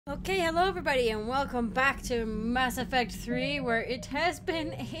Okay, hello everybody and welcome back to Mass Effect 3, where it has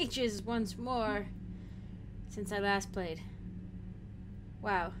been ages once more since I last played.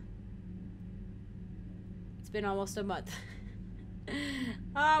 Wow. It's been almost a month.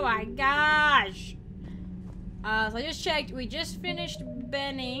 Oh my gosh! So I just checked, we just finished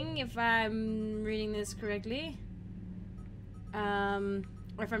Benning, if I'm reading this correctly. Or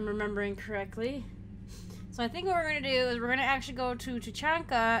if I'm remembering correctly. So I think what we're going to do is we're going to actually go to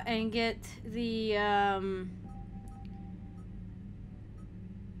Tuchanka and get the,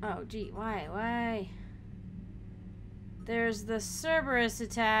 oh, gee, why? There's the Cerberus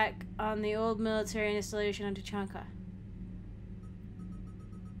attack on the old military installation on Tuchanka.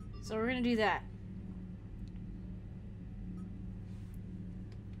 So we're going to do that.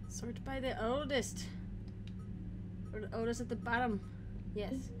 Sort by the oldest. Or the oldest at the bottom.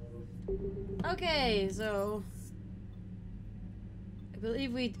 Yes. Okay, so I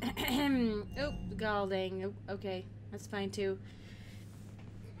believe we oh, Galding. Oh, okay, that's fine too.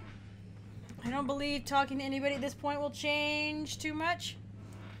 I don't believe talking to anybody at this point will change too much.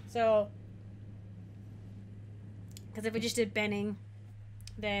 So, because if we just did Benning,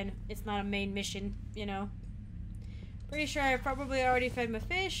 then it's not a main mission, you know. Pretty sure I probably already fed my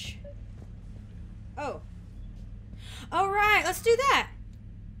fish. Oh. Alright, let's do that!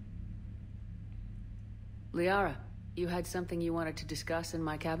 Liara, you had something you wanted to discuss in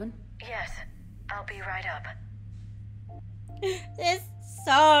my cabin? Yes, I'll be right up. This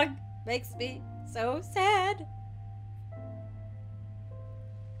song makes me so sad.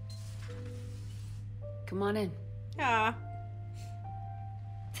 Come on in. Ah.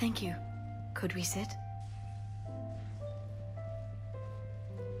 Thank you. Could we sit?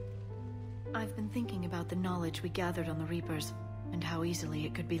 I've been thinking about the knowledge we gathered on the Reapers, and how easily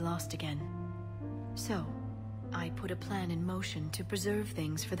it could be lost again. So, I put a plan in motion to preserve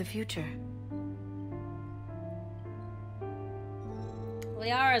things for the future.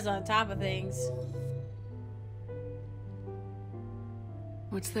 Liara's on top of things.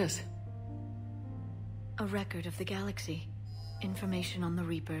 What's this? A record of the galaxy. Information on the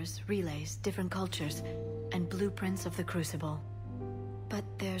Reapers, relays, different cultures, and blueprints of the Crucible. But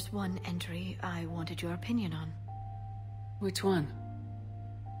there's one entry I wanted your opinion on. Which one?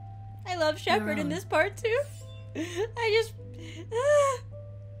 I love Shepard in this part too.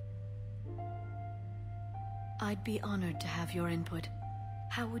 I'd be honored to have your input.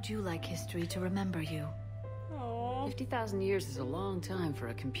 How would you like history to remember you? Aww. 50,000 years is a long time for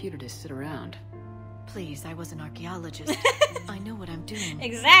a computer to sit around. Please, I was an archaeologist. I know what I'm doing.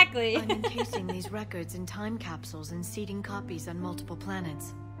 Exactly. I'm encasing these records in time capsules and seeding copies on multiple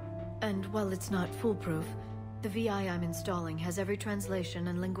planets. And while it's not foolproof, the VI I'm installing has every translation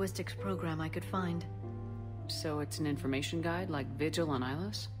and linguistics program I could find. So it's an information guide like Vigil on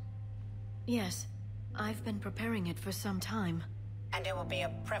Ilos? Yes. I've been preparing it for some time. And it will be a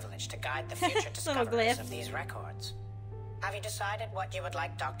privilege to guide the future discoverers of these records. Have you decided what you would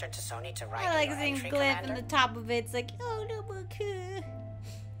like Dr. Tassoni to write? I like in your seeing entry, Glyph Commander? in the top of it. It's like, oh no,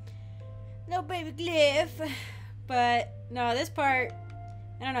 no baby Glyph. But no, this part,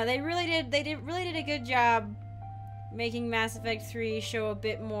 I don't know. They really did a good job making Mass Effect 3 show a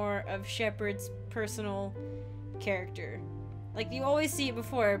bit more of Shepard's personal character. Like, you always see it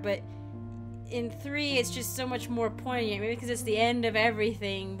before, but in 3 it's just so much more poignant. Maybe because it's the end of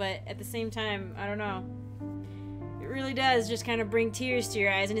everything, but at the same time, I don't know. It really does just kind of bring tears to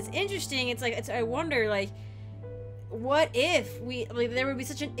your eyes, and it's interesting. It's like, I wonder, like, what if we, like, there would be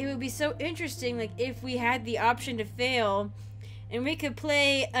it would be so interesting, like, if we had the option to fail, and we could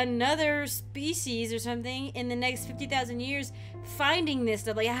play another species or something in the next 50,000 years, finding this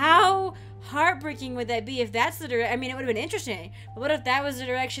stuff. Like, how heartbreaking would that be if that's the direction? I mean, it would have been interesting, but what if that was the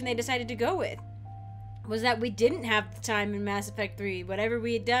direction they decided to go with? Was that we didn't have the time in Mass Effect 3? Whatever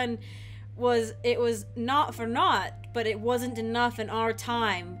we had done was not for naught, but it wasn't enough in our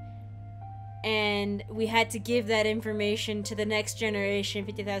time. And we had to give that information to the next generation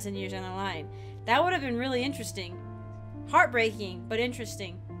 50,000 years down the line. That would have been really interesting. Heartbreaking, but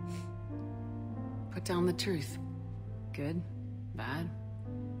interesting. Put down the truth. Good? Bad?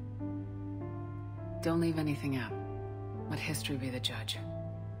 Don't leave anything out. Let history be the judge.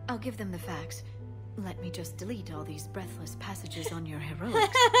 I'll give them the facts. Let me just delete all these breathless passages on your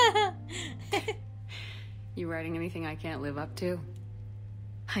heroics. You writing anything I can't live up to?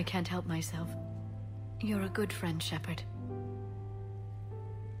 I can't help myself. You're a good friend, Shepard.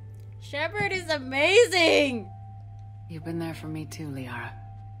 Shepard is amazing! You've been there for me too, Liara.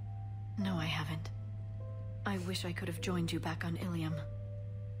 No, I haven't. I wish I could have joined you back on Ilium.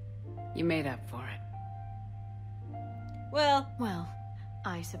 You made up for it. Well,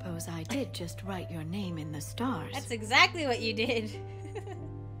 I suppose I did just write your name in the stars. That's exactly what you did.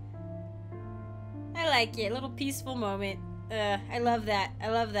 I like it. A little peaceful moment. I love that. I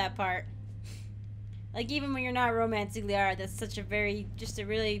love that part. Like, even when you're not romantic, Liara, that's such a just a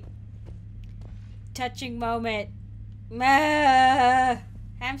really touching moment.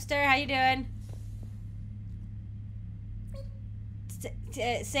 Hamster, how you doing?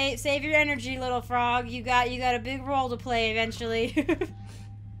 Save your energy, little frog. You got a big role to play eventually.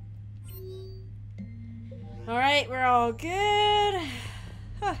 All right, we're all good.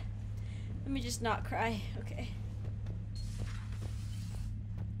 Huh. Let me just not cry. Okay.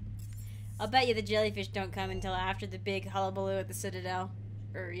 I'll bet you the jellyfish don't come until after the big hullabaloo at the Citadel.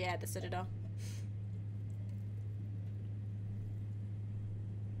 Or yeah, the Citadel.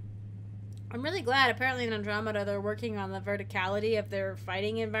 I'm really glad, apparently in Andromeda, they're working on the verticality of their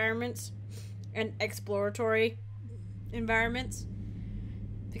fighting environments and exploratory environments.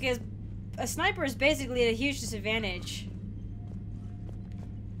 Because a sniper is basically at a huge disadvantage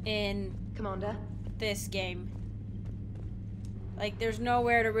in Commander, this game. Like, there's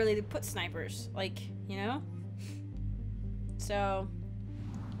nowhere to really put snipers. Like, you know? So...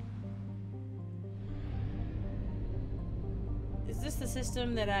 is this the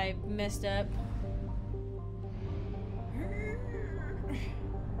system that I messed up?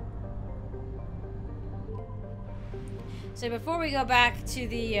 So before we go back to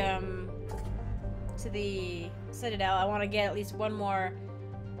the Citadel, I want to get at least one more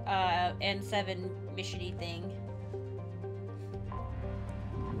N7 mission-y thing.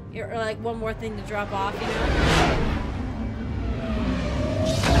 Or like one more thing to drop off, you know?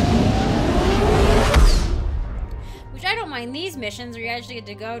 Which I don't mind these missions where you actually get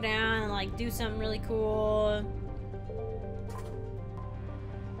to go down and like do something really cool.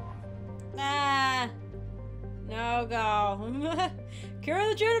 Ah, no go. Carry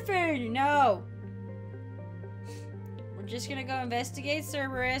the Jennifer, no. We're just gonna go investigate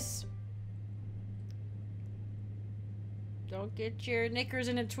Cerberus. Don't get your knickers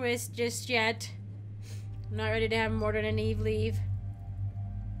in a twist just yet. I'm not ready to have Mordred and Eve leave.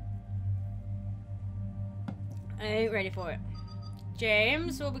 I ain't ready for it.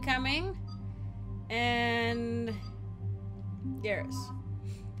 James will be coming. And... Garrus.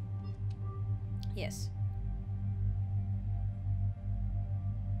 Yes.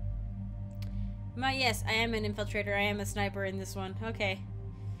 Yes, I am an infiltrator. I am a sniper in this one. Okay.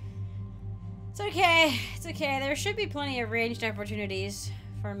 It's okay. It's okay. There should be plenty of ranged opportunities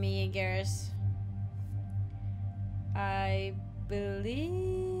for me and Garrus. I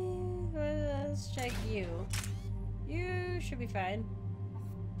believe... let's check you. You should be fine.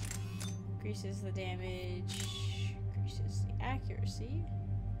 Increases the damage. Increases the accuracy.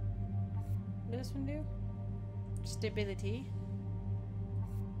 What does this one do? Stability.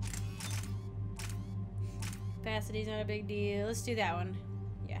 Capacity's not a big deal. Let's do that one.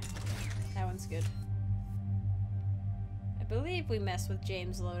 Yeah. That one's good. I believe we messed with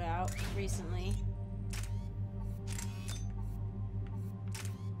James' loadout recently.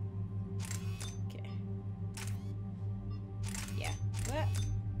 Okay. Yeah. What?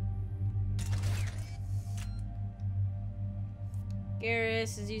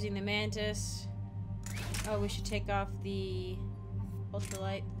 Garrus is using the Mantis. Oh, we should take off the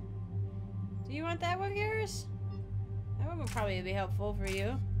ultralight. Do you want that one, Garrus? That one would probably be helpful for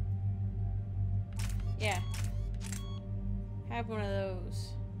you. Yeah. Have one of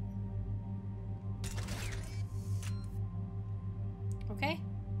those. Okay.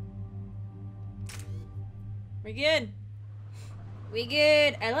 We're good. We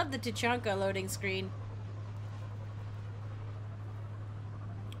good. I love the Tuchanka loading screen.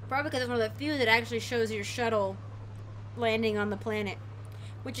 Probably because it's one of the few that actually shows your shuttle landing on the planet.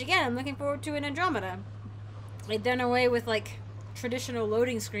 Which again, I'm looking forward to in Andromeda. They've done away with like traditional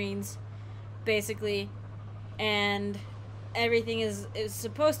loading screens, basically, and everything is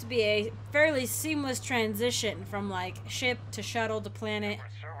supposed to be a fairly seamless transition from like ship to shuttle to planet.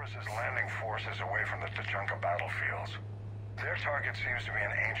 Cerberus' landing force is away from the Tuchanka battlefields. Their target seems to be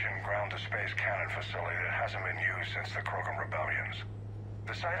an ancient ground-to-space cannon facility that hasn't been used since the Krogan rebellions.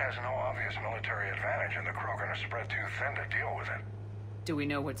 The site has no obvious military advantage, and the Krogan are spread too thin to deal with it. Do we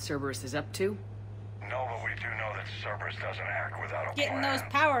know what Cerberus is up to? No, but we do know that Cerberus doesn't act without a Getting plan. those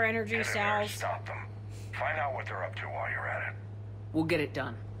power energy Get in there and cells. stop them. Find out what they're up to while you're at it. We'll get it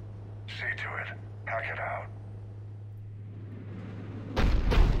done. See to it. Hack it out.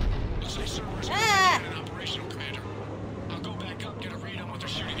 Ah! An operational commander. I'll go back up, get a read on what they're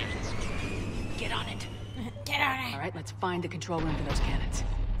shooting at. Get on it. Get on it. All right, let's find the control room for those cannons.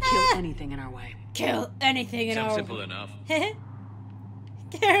 Kill anything in our way. Kill anything in Sounds our... simple enough.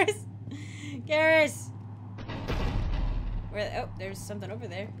 Garrus! Garrus! Where? Oh, there's something over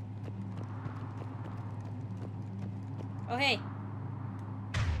there. Oh, hey.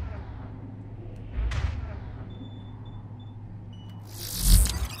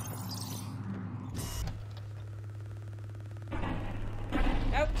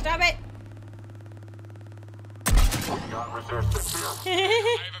 Oh, stop it! Got resistance here. I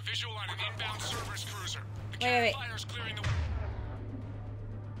have a visual on an inbound Cerberus cruiser. The Wait. fire's clearing the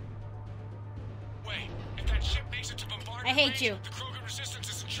way. If that ship makes it to bombardment I hate range, you. the Krogan resistance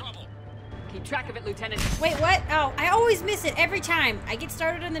is in trouble. Keep track of it, Lieutenant. Wait, what? Oh, I always miss it every time. I get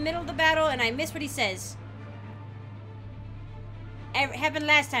started in the middle of the battle and I miss what he says. Happened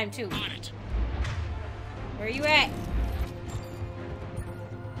last time, too. On it. Where are you at?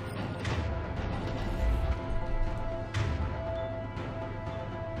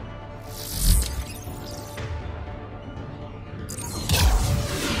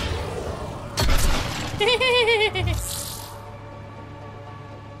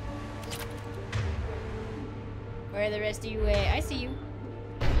 Where are the rest of you at? I see you.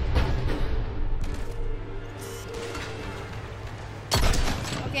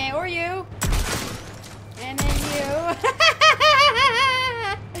 Okay, or you. And then you.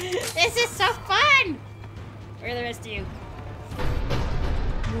 This is so fun! Where are the rest of you?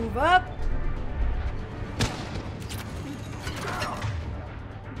 Move up.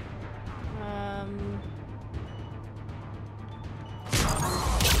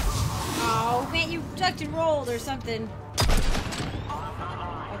 Oh, man, you ducked and rolled or something.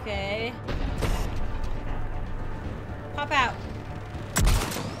 Okay. Pop out.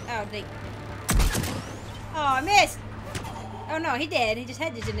 Oh, they. Oh, I missed! Oh no, he did. His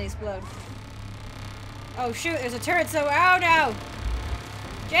head just didn't explode. Oh shoot, there's a turret, so. Oh no!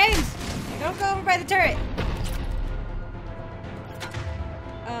 James! Don't go over by the turret!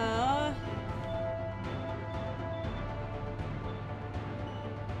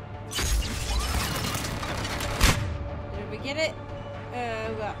 Did we get it?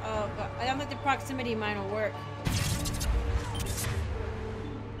 I don't think the proximity mine will work.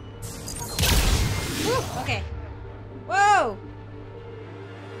 Whew, okay. Whoa!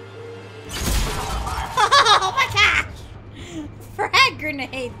 Oh my gosh! Frag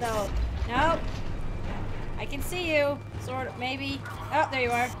grenade though. Nope. I can see you. Sort of, maybe. Oh, there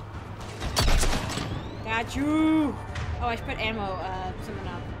you are. Got you. Oh, I should put ammo, something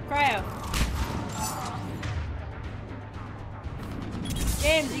up. Cryo.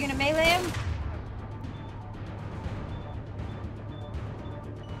 James, you gonna melee him?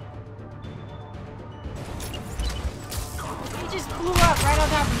 He just blew up right on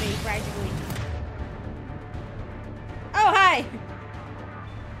top of me, practically. Oh, hi!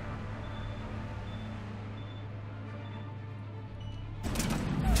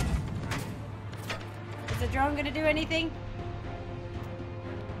 Is the drone gonna do anything?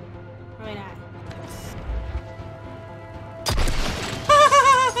 Probably not.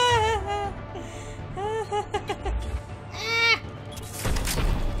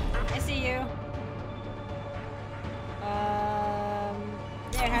 I see you.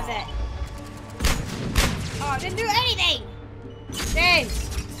 There, have that. Oh, it didn't do anything! James!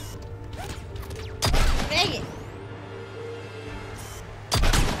 Dang it!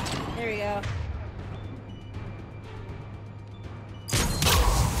 There we go.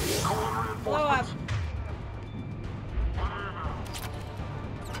 Blow up.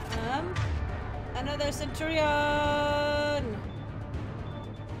 Another Centurion!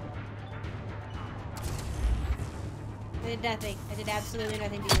 I did nothing. I did absolutely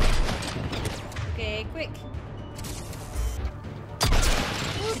nothing to you. Okay, quick.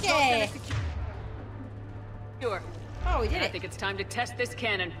 Okay. Sure. Oh, we did I it. think it's time to test this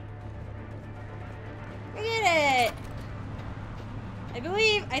cannon. We did it.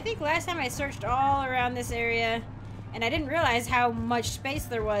 I think last time I searched all around this area, and I didn't realize how much space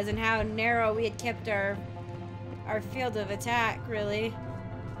there was and how narrow we had kept our field of attack, really.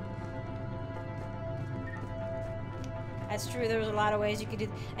 That's true. There was a lot of ways you could do.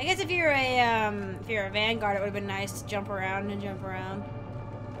 I guess if you're a vanguard, it would have been nice to jump around and jump around.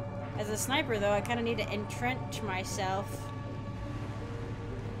 As a sniper, though, I kind of need to entrench myself.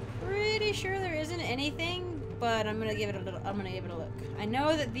 Pretty sure there isn't anything, but I'm gonna give it a little. I'm gonna give it a look. I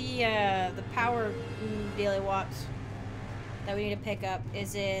know that the power daily walks that we need to pick up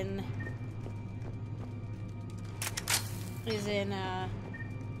is in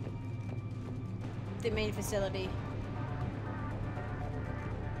the main facility.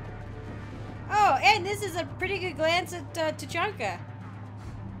 Oh, and this is a pretty good glance at Tuchanka.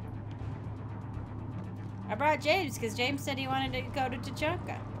 I brought James because James said he wanted to go to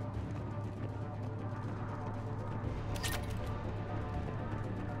Tuchanka.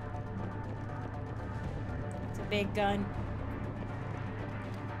 It's a big gun.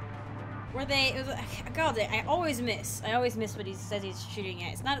 Were they? It was, God, I always miss. I always miss what he says he's shooting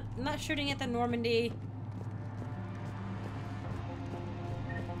at. It's not. I'm not shooting at the Normandy.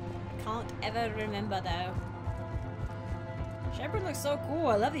 I can't ever remember though. Shepard looks so cool.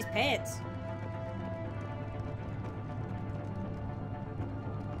 I love these pants.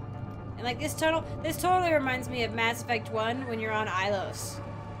 And like this totally reminds me of Mass Effect 1 when you're on Ilos.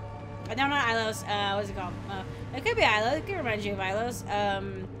 No, not Ilos. What's it called? It could be Ilos. It could remind you of Ilos.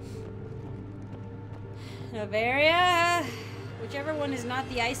 Novaria, whichever one is not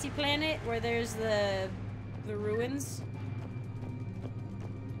the icy planet where there's the ruins.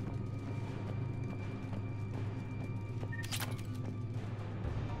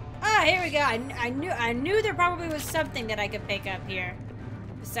 Ah, here we go. I knew there probably was something that I could pick up here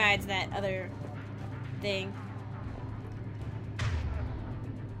besides that other thing.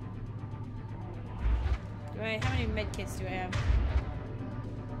 How many medkits do I have?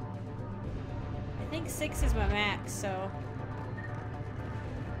 I think 6 is my max, so.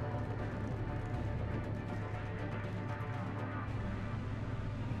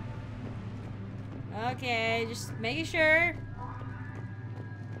 Okay, just making sure.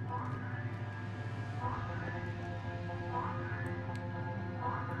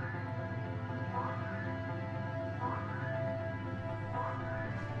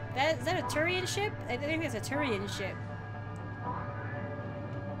 Is that a Turian ship? I think that's a Turian ship.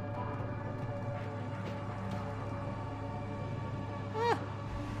 Ah.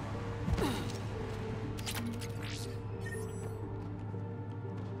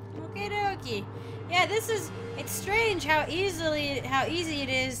 Okie dokie. Yeah, it's strange how easy it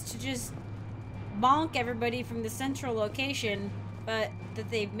is to just bonk everybody from the central location, but that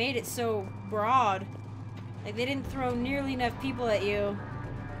they've made it so broad. Like they didn't throw nearly enough people at you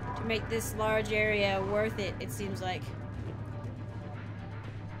to make this large area worth it, it seems like.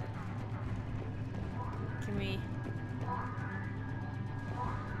 Can we...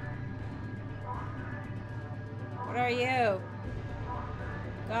 What are you?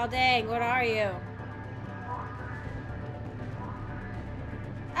 God dang, what are you?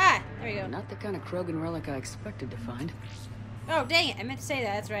 Ah! There we go. Not the kind of Krogan relic I expected to find. Oh, dang it. I meant to say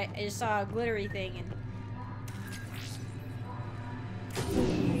that. That's right. I just saw a glittery thing and...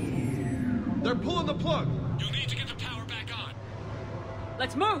 They're pulling the plug! You'll need to get the power back on.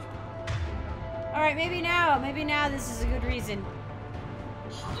 Let's move! Alright, maybe now this is a good reason.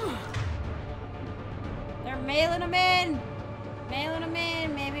 They're mailing them in! Mailing them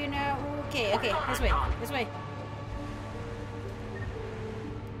in, maybe now. Okay, this way, this way.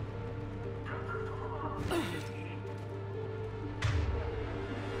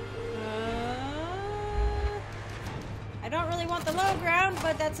 I don't really want the low ground,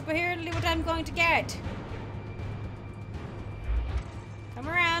 but that's apparently what I'm going to get. Come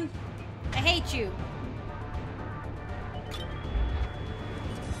around. I hate you.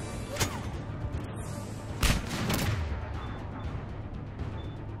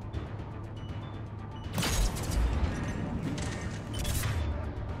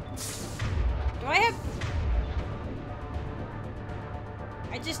 Do I have...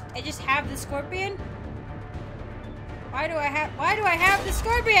 I just have the scorpion? Why do I have the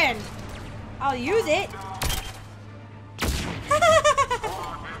scorpion? I'll use it.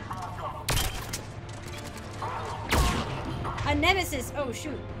 A nemesis. Oh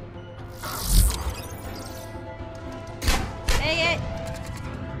shoot. Dang it.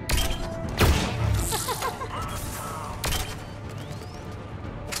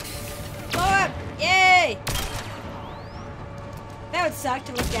 Blow up. Yay. That would suck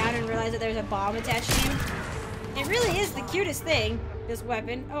to look down and realize that there's a bomb attached to you. It really is the cutest thing, this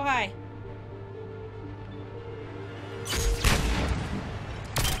weapon. Oh, hi.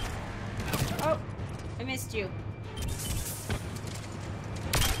 Oh, I missed you.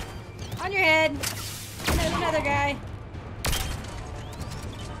 On your head. There's another guy.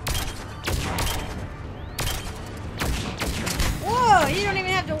 Whoa, you don't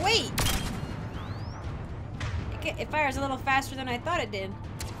even have to wait. It fires a little faster than I thought it did.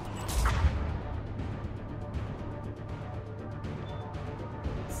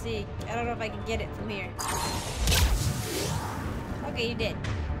 See, I don't know if I can get it from here. Okay, you did.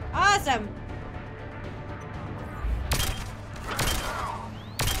 Awesome!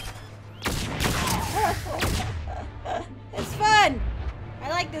 It's fun! I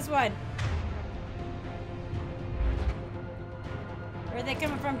like this one. Where are they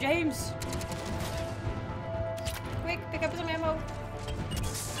coming from, James? pick up some ammo.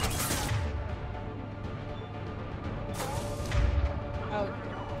 Oh.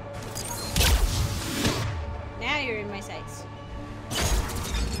 Now you're in my sights.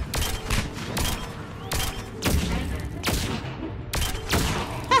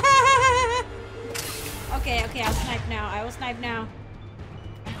 Okay, okay, I'll snipe now. I will snipe now.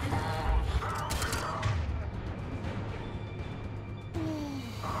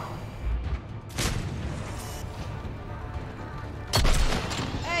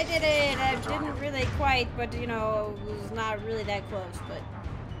 I did it! I didn't really quite, but you know, it was not really that close, but...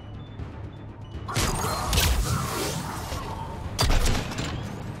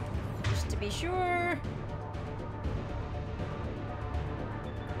 Just to be sure...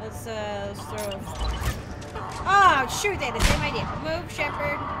 Let's throw... Oh, shoot! They had the same idea. Move,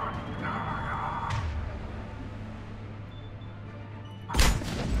 Shepard.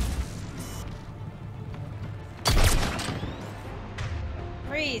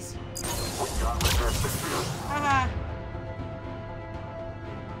 Freeze. Haha.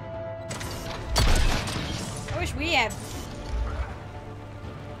 I wish we had...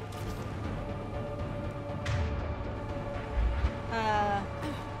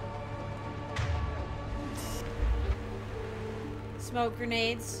 smoke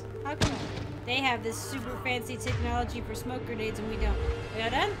grenades. How come they have this super fancy technology for smoke grenades and we don't? We are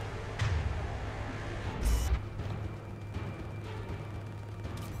done?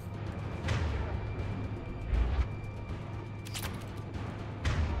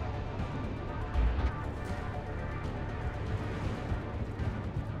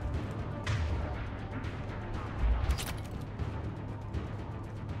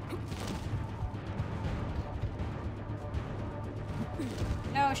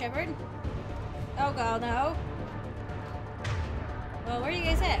 No, Shepard. Oh god, no. Well, where are you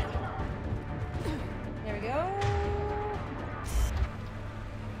guys at? There we go.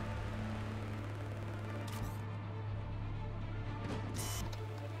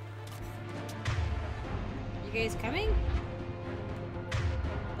 You guys coming?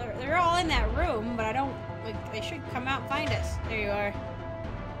 They're all in that room, but I don't... Like, they should come out and find us. There you are.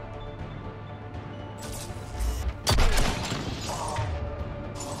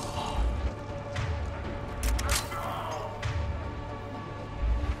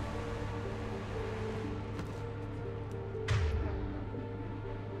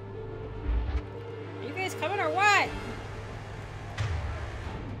 Coming or what?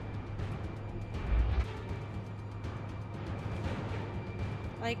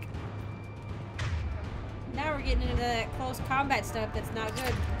 Like, now we're getting into that close combat stuff that's not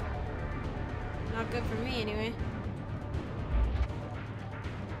good. Not good for me, anyway.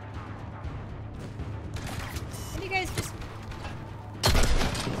 Can you guys just...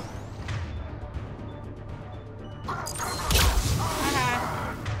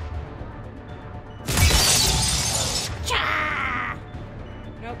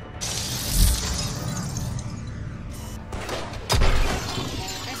 Nope.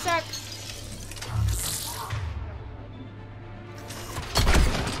 I suck.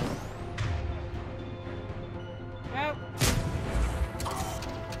 Nope.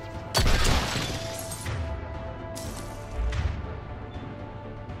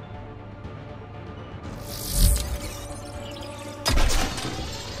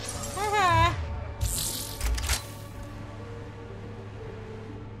 Haha.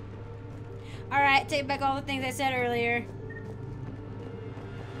 Alright, take back all the things I said earlier.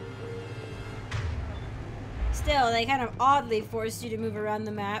 Still, they kind of oddly forced you to move around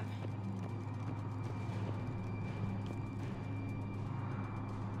the map.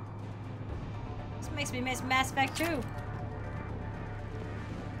 This makes me miss Mass Effect 2. Are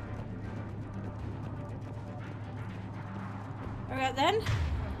we out then?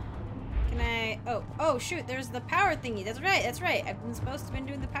 Can I... Oh, shoot, there's the power thingy. That's right, that's right. I've been supposed to have been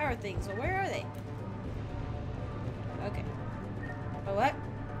doing the power thing, so where are they? Okay. Oh, what?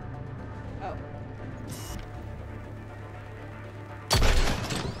 Oh.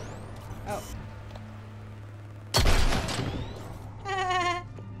 Oh.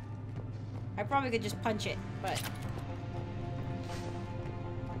 I probably could just punch it, but...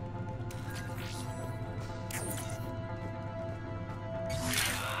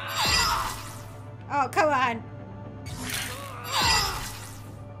 Oh, come on.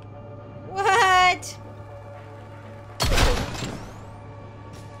 What?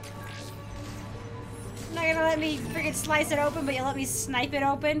 You're not gonna let me freaking slice it open, but you let me snipe it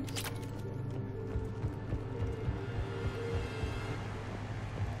open?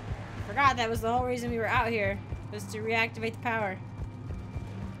 Forgot that was the whole reason we were out here, was to reactivate the power.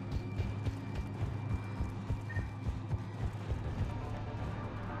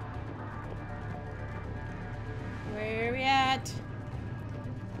 What?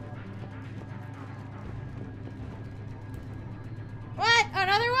 What?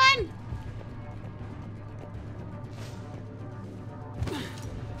 Another one?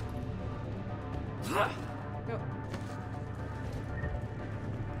 Go.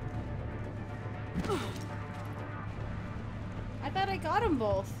 I thought I got them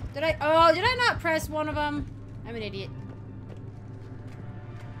both. Did I? Oh, did I not press one of them? I'm an idiot.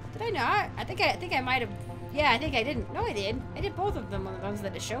 Did I not? I think I might have. Yeah, I think I didn't. No, I did. I did both of them on the ones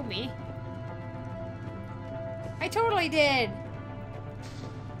that it showed me. I totally did.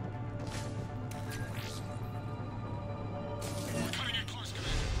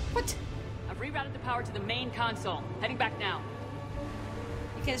 What? I've rerouted the power to the main console. Heading back now.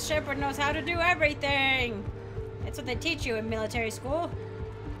 Because Shepard knows how to do everything. That's what they teach you in military school.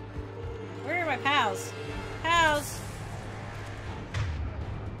 Where are my pals? Pals!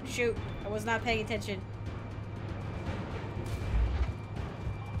 Shoot, I was not paying attention.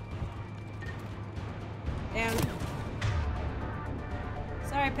 Down.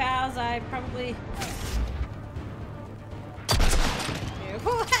 Sorry, pals, I probably...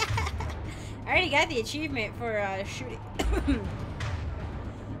 I already got the achievement for shooting...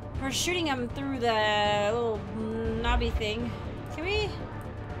 for shooting them through the little knobby thing. Can we...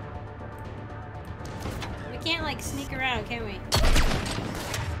 We can't, like, sneak around, can we?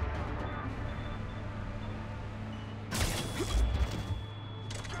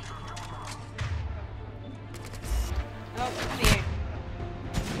 Oh, come here.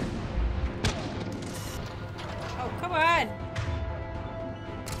 Oh, come on!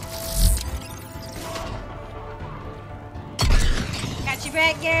 Got your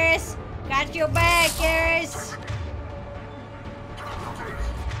back, Garrus! Got your back, Garrus!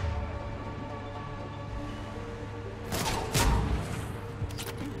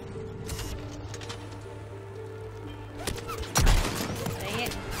 Dang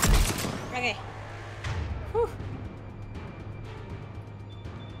it. Okay. Whew.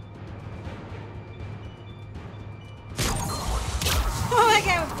 Oh, that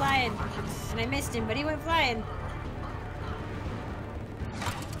guy went flying. And I missed him, but he went flying.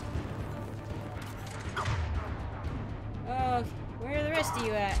 Oh, where are the rest of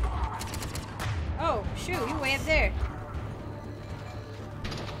you at? Oh, shoot, you're way up there.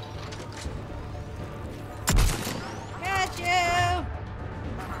 Got you!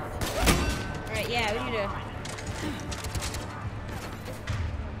 Alright, yeah, we need to...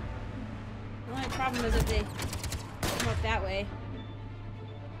 The only problem is if they come up that way.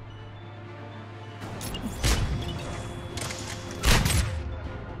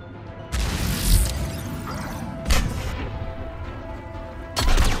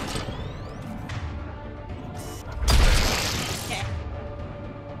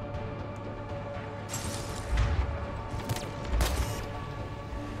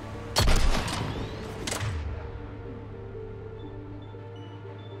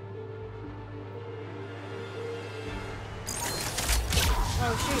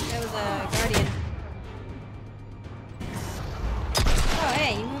 Oh shoot, that was a guardian. Oh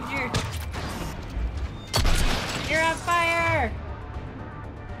hey, you moved your... You're on fire!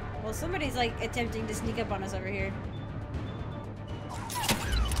 Well, somebody's like attempting to sneak up on us over here.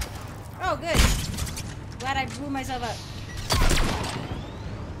 Oh good! Glad I blew myself up.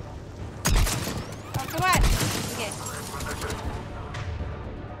 Oh come on! Okay.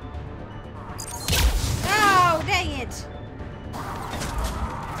 Oh dang it!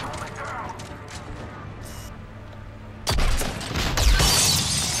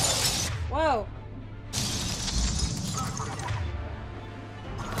 Whoa.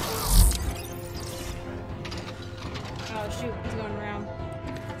 Oh shoot, he's going around.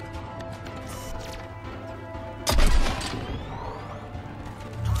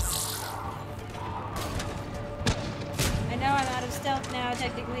 I know I'm out of stealth now,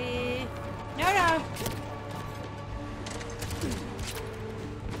 technically. No.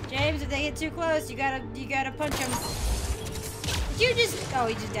 James, if they get too close, you gotta punch them. Did you just... Oh,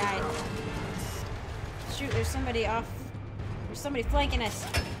 he just died. Shoot, there's somebody off. There's somebody flanking us.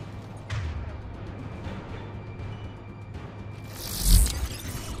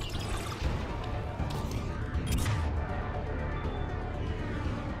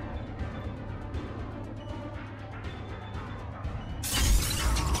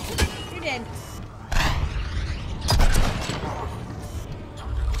 You're dead.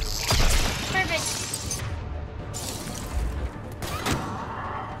 Perfect.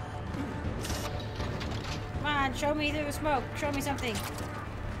 Show me through the smoke. Show me something.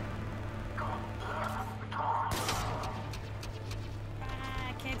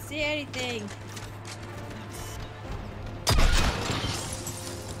 I can't see anything.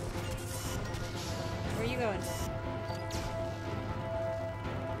 going?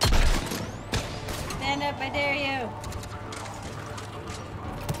 Stand up, I dare you.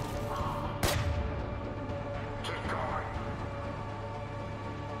 Keep going.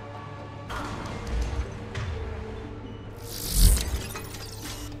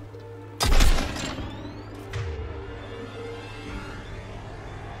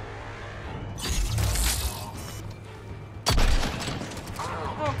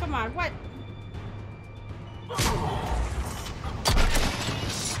 Oh, come on, what?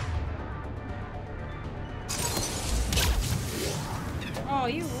 Oh,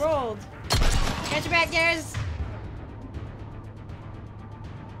 you rolled. Catch your back, Garrus.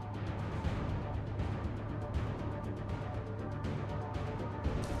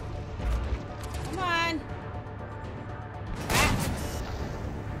 Come on. Ah.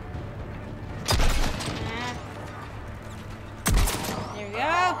 Ah. There we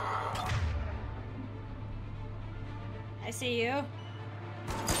go. I see you.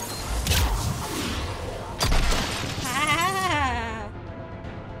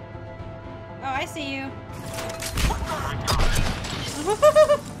 Oh, I see you.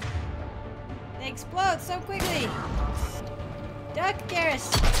 They explode so quickly. Duck, Garrus.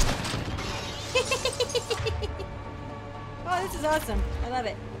 Oh, this is awesome. I love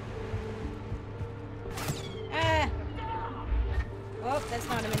it. Ah. Oh, that's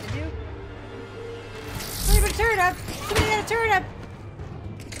not what I meant to do. Somebody put a turret up. Somebody got a turret up.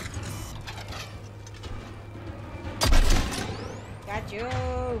 Got you.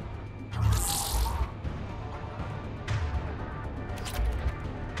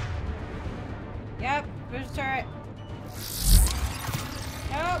 Yep, there's a turret.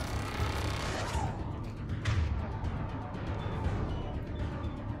 Nope.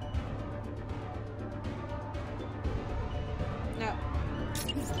 No.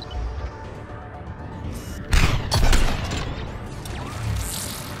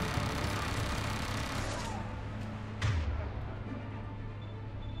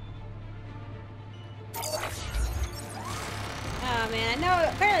 Oh man, I know.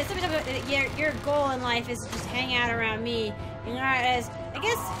 Apparently, sometimes your goal in life is to just hang out around me. You're not as. I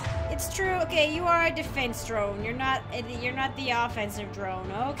guess it's true. Okay, you are a defense drone. You're not. You're not the offensive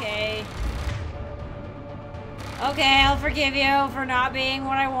drone. Okay. Okay, I'll forgive you for not being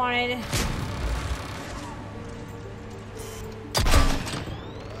what I wanted.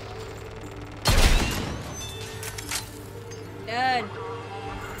 Done.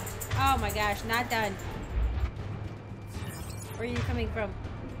 Oh my gosh, not done. Where are you coming from?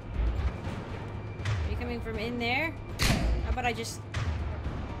 Are you coming from in there? How about I just...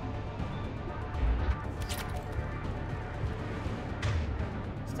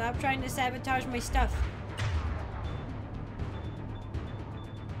 Stop trying to sabotage my stuff.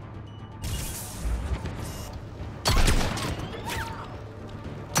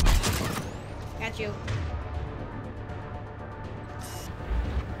 Got you.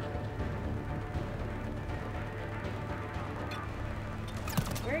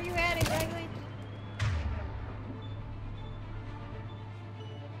 Where are you at exactly?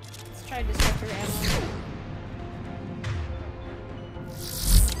 Let's try disruptor ammo.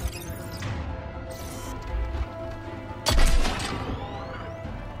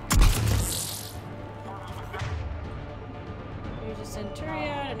 There's a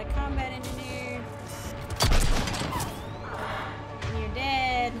Centurion and a combat engineer. And you're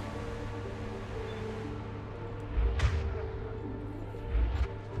dead.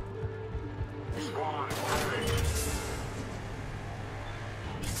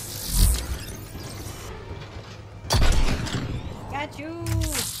 Got you.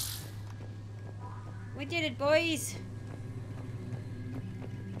 We did it, boys.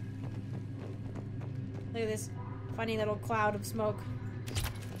 Look at this funny little cloud of smoke.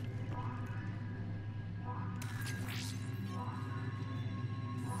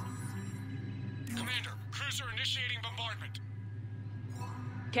 Commander, cruiser initiating bombardment.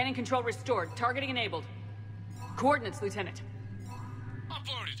 Cannon control restored. Targeting enabled. Coordinates, Lieutenant.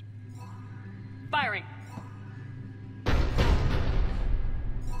 Uploaded. Firing.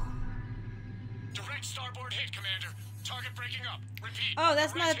 Direct starboard hit, Commander. Target breaking up. Repeat. Oh,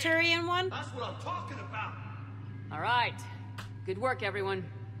 that's not a Direct hit. Turian one? That's what I'm talking about. All right. Good work, everyone.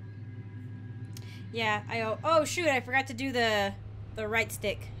 Yeah, oh shoot, I forgot to do the right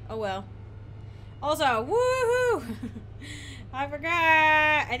stick. Oh well. Also, woohoo! I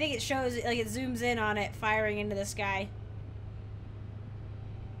forgot. I think it shows, like, it zooms in on it firing into the sky.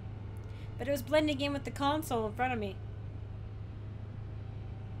 But it was blending in with the console in front of me.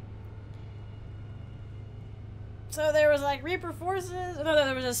 So there was like Reaper forces. No,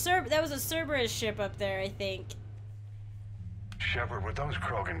 there was that was a Cerberus ship up there, I think. Shepard, with those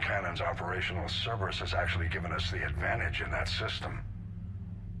Krogan cannons operational, Cerberus has actually given us the advantage in that system.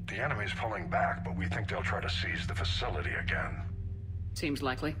 The enemy's pulling back, but we think they'll try to seize the facility again. Seems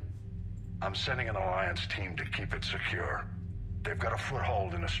likely. I'm sending an Alliance team to keep it secure. They've got a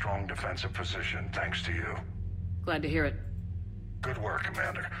foothold in a strong defensive position, thanks to you. Glad to hear it. Good work,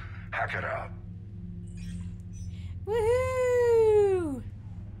 Commander. Hack it out. Woohoo!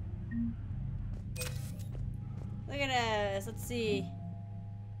 Look at us. Let's see.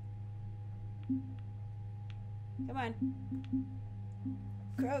 Come on.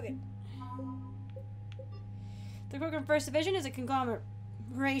 Krogan. The Krogan 1st Division is a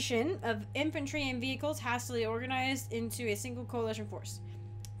conglomeration of infantry and vehicles hastily organized into a single coalition force.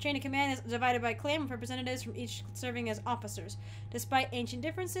 Chain of command is divided by clan with representatives from each serving as officers. Despite ancient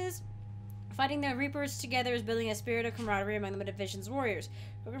differences, fighting the Reapers together is building a spirit of camaraderie among the division's warriors.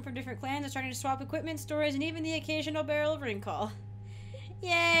 Krogan from different clans are starting to swap equipment, stories, and even the occasional barrel of ring call.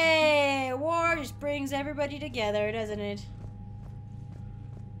 Yay! War just brings everybody together, doesn't it?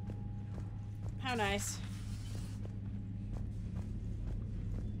 How nice.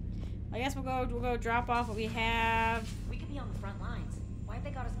 I guess we'll go drop off what we have. We could be on the front lines. Why have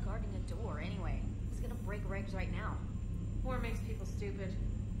they got us guarding a door anyway? It's gonna break regs right now. War makes people stupid.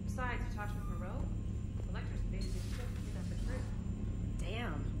 Besides, you talked with Moreau? Electra's basically picked up the truth.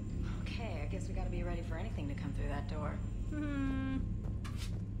 Damn. Okay, I guess we gotta be ready for anything to come through that door.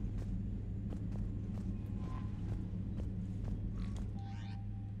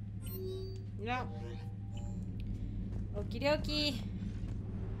 Yep. Okie dokie.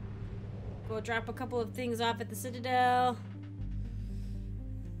 Go drop a couple of things off at the Citadel.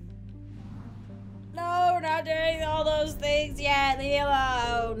 No, we're not doing all those things yet. Leave me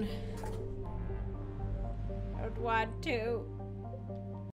alone. I don't want to.